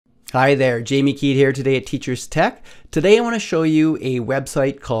Hi there, Jamie Keat here today at Teachers Tech. Today I want to show you a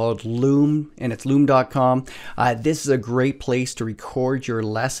website called Loom, and it's loom.com. This is a great place to record your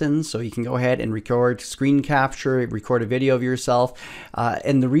lessons, so you can go ahead and record, screen capture, record a video of yourself.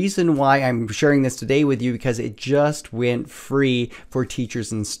 And the reason why I'm sharing this today with you because it just went free for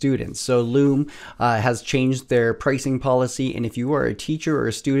teachers and students. So Loom has changed their pricing policy, and if you are a teacher or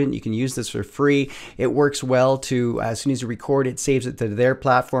a student, you can use this for free. It works well to, as soon as you record it, saves it to their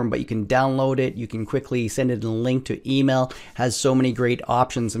platform, but you can download it, you can quickly send it in a link to email. Has so many great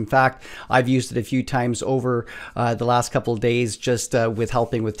options. In fact, I've used it a few times over the last couple of days just with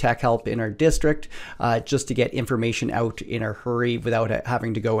helping with tech help in our district, just to get information out in a hurry without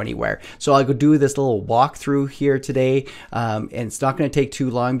having to go anywhere. So I'll go do this little walkthrough here today, and it's not going to take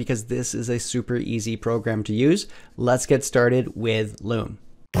too long because this is a super easy program to use. Let's get started with Loom.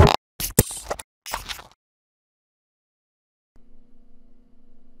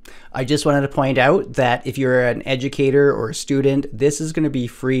 I just wanted to point out that if you're an educator or a student, this is going to be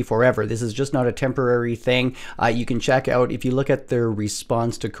free forever. This is just not a temporary thing. You can check out, if you look at their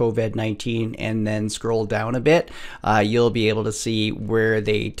response to COVID-19 and then scroll down a bit, you'll be able to see where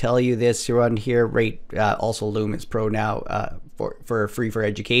they tell you this around here. Right, also Loom is pro now for free for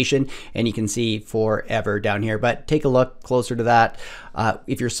education, and you can see forever down here. But take a look closer to that.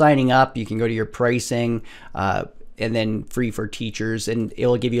 If you're signing up, you can go to your pricing, and then free for teachers, and it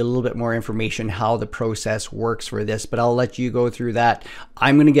will give you a little bit more information how the process works for this, but I'll let you go through that.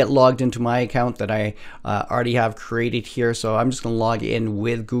 I'm going to get logged into my account that I already have created here, so I'm just going to log in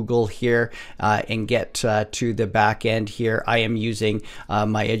with Google here and get to the back end here. I am using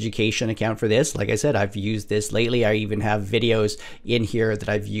my education account for this. Like I said, I've used this lately. I even have videos in here that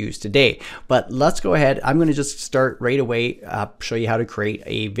I've used today, but let's go ahead. I'm going to just start right away, show you how to create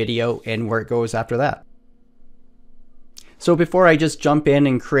a video and where it goes after that. So before I just jump in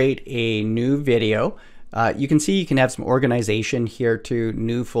and create a new video, you can see you can have some organization here to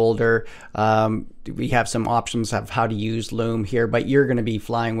new folder. We have some options of how to use Loom here, but you're going to be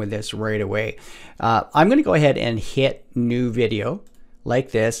flying with this right away. I'm going to go ahead and hit new video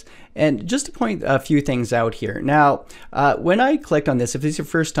like this. And just to point a few things out here. Now, when I clicked on this, if it's your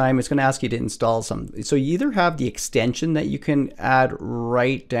first time, it's going to ask you to install some. So you either have the extension that you can add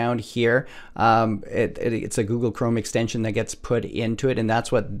right down here. It's a Google Chrome extension that gets put into it, and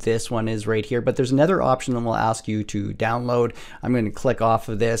that's what this one is right here. But there's another option that will ask you to download. I'm going to click off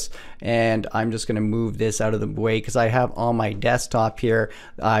of this, and I'm just going to move this out of the way because I have on my desktop here.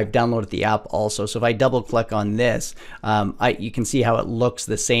 I've downloaded the app also. So if I double click on this, you can see how it looks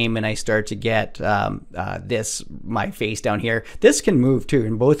the same, and I start to get my face down here. This can move too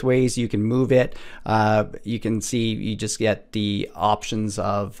in both ways. You can move it. You can see you just get the options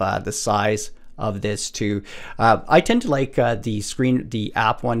of the size of this too. I tend to like the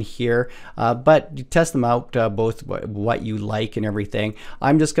app one here, but you test them out both what you like and everything.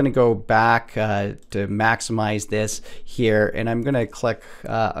 I'm just going to go back to maximize this here, and I'm going to click.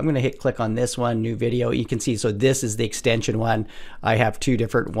 I'm going to hit click on this one, new video. You can see, so this is the extension one. I have two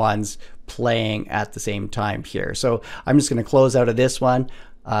different ones playing at the same time here. So I'm just going to close out of this one.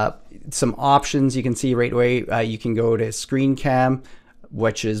 Some options you can see right away. You can go to screen cam,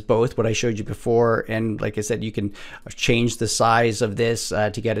 which is both what I showed you before, and like I said, you can change the size of this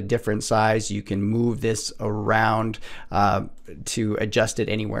to get a different size. You can move this around to adjust it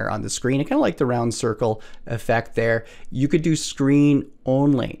anywhere on the screen. I kind of like the round circle effect there. You could do screen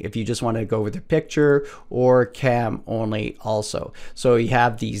only if you just want to go with a picture, or cam only also. So you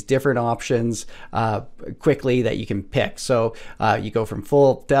have these different options quickly that you can pick. So you go from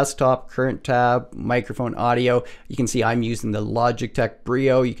full desktop, current tab, microphone, audio. You can see I'm using the Logitech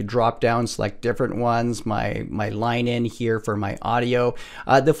Brio. You could drop down, select different ones. My line in here for my audio.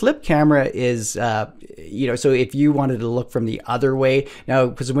 The flip camera is, so if you wanted to look from the other way now,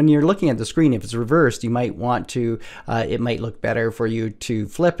 because when you're looking at the screen, if it's reversed, you might want to, it might look better for you to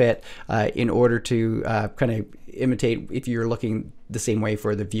flip it in order to kind of imitate if you're looking the same way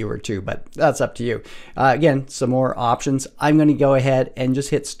for the viewer too, but that's up to you. Again, some more options. I'm going to go ahead and just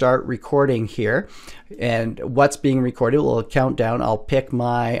hit start recording here, and what's being recorded will count down. I'll pick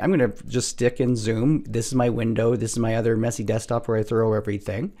I'm going to just stick in Zoom. This is my window. This is my other messy desktop where I throw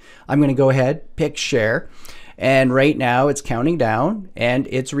everything. I'm going to go ahead, pick share. And right now it's counting down and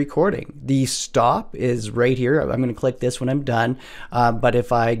it's recording. The stop is right here. I'm going to click this when I'm done. But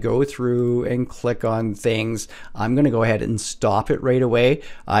if I go through and click on things, I'm going to go ahead and stop it right away.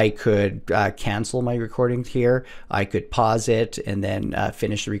 I could cancel my recording here. I could pause it and then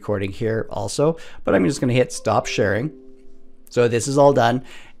finish the recording here also. But I'm just going to hit stop sharing. So this is all done.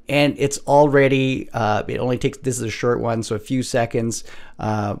 And it's already, it only takes, this is a short one, so a few seconds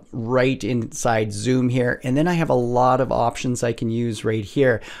right inside Zoom here. And then I have a lot of options I can use right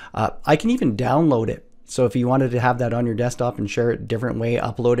here. I can even download it. So if you wanted to have that on your desktop and share it a different way,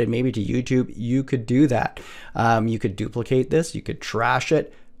 upload it maybe to YouTube, you could do that. You could duplicate this, you could trash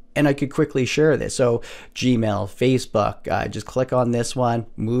it, and I could quickly share this. So Gmail, Facebook, just click on this one,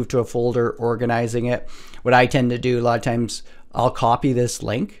 move to a folder, organizing it. What I tend to do a lot of times, I'll copy this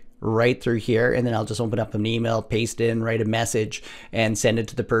link right through here, and then I'll just open up an email, paste in, write a message, and send it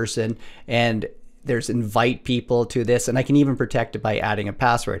to the person. And there's invite people to this, and I can even protect it by adding a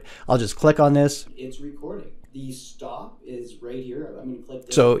password. I'll just click on this. It's recording. The stop is right here. I'm going to click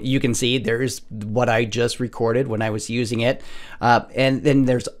this. So you can see there's what I just recorded when I was using it. And then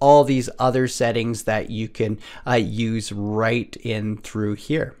there's all these other settings that you can use right in through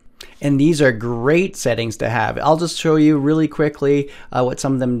here. And these are great settings to have. I'll just show you really quickly what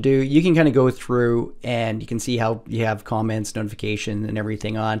some of them do. You can kind of go through and you can see how you have comments, notification, and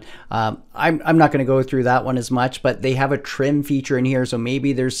everything on. I'm not going to go through that one as much, but they have a trim feature in here. So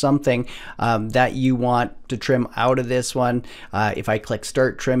maybe there's something that you want to trim out of this one. If I click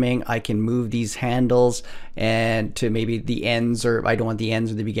start trimming, I can move these handles and to maybe the ends, or I don't want the ends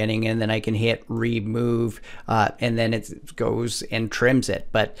or the beginning, and then I can hit remove and then it goes and trims it.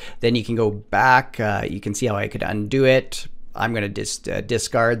 But then you can go back, you can see how I could undo it. I'm going to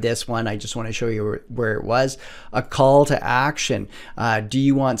discard this one. I just want to show you where it was. A call to action. Do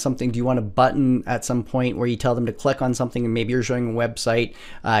you want something? Do you want a button at some point where you tell them to click on something, and maybe you're showing a website?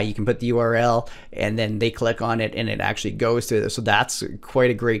 You can put the URL and then they click on it and it actually goes through this. So that's quite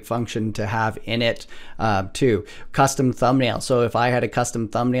a great function to have in it too. Custom thumbnail. So if I had a custom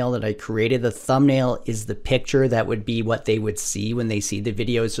thumbnail that I created, the thumbnail is the picture that would be what they would see when they see the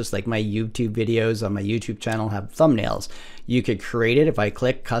videos, just like my YouTube videos on my YouTube channel have thumbnails. You could create it. If I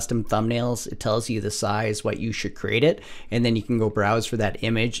click custom thumbnails, it tells you the size, what you should create it, and then you can go browse for that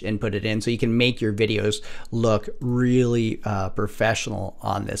image and put it in. So you can make your videos look really professional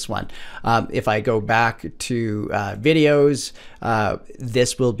on this one. If I go back to videos,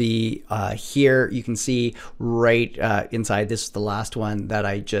 this will be here. You can see right inside. This is the last one that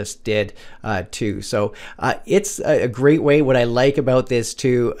I just did too. So it's a great way. What I like about this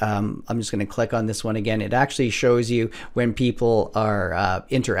too, I'm just going to click on this one again. It actually shows you when people are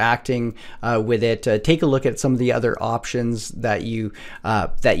interacting with it. Take a look at some of the other options that you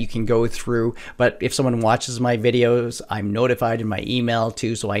can go through. But if someone watches my videos, I'm notified in my email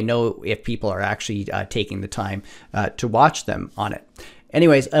too, so I know if people are actually taking the time to watch them on it.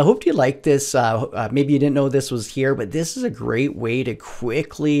 Anyways, I hope you liked this. Maybe you didn't know this was here, but this is a great way to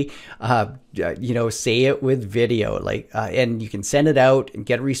quickly, say it with video. And you can send it out and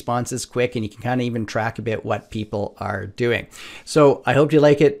get responses quick, and you can kind of even track a bit what people are doing. So I hope you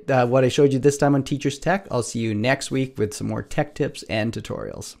like it, what I showed you this time on Teachers Tech. I'll see you next week with some more tech tips and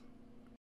tutorials.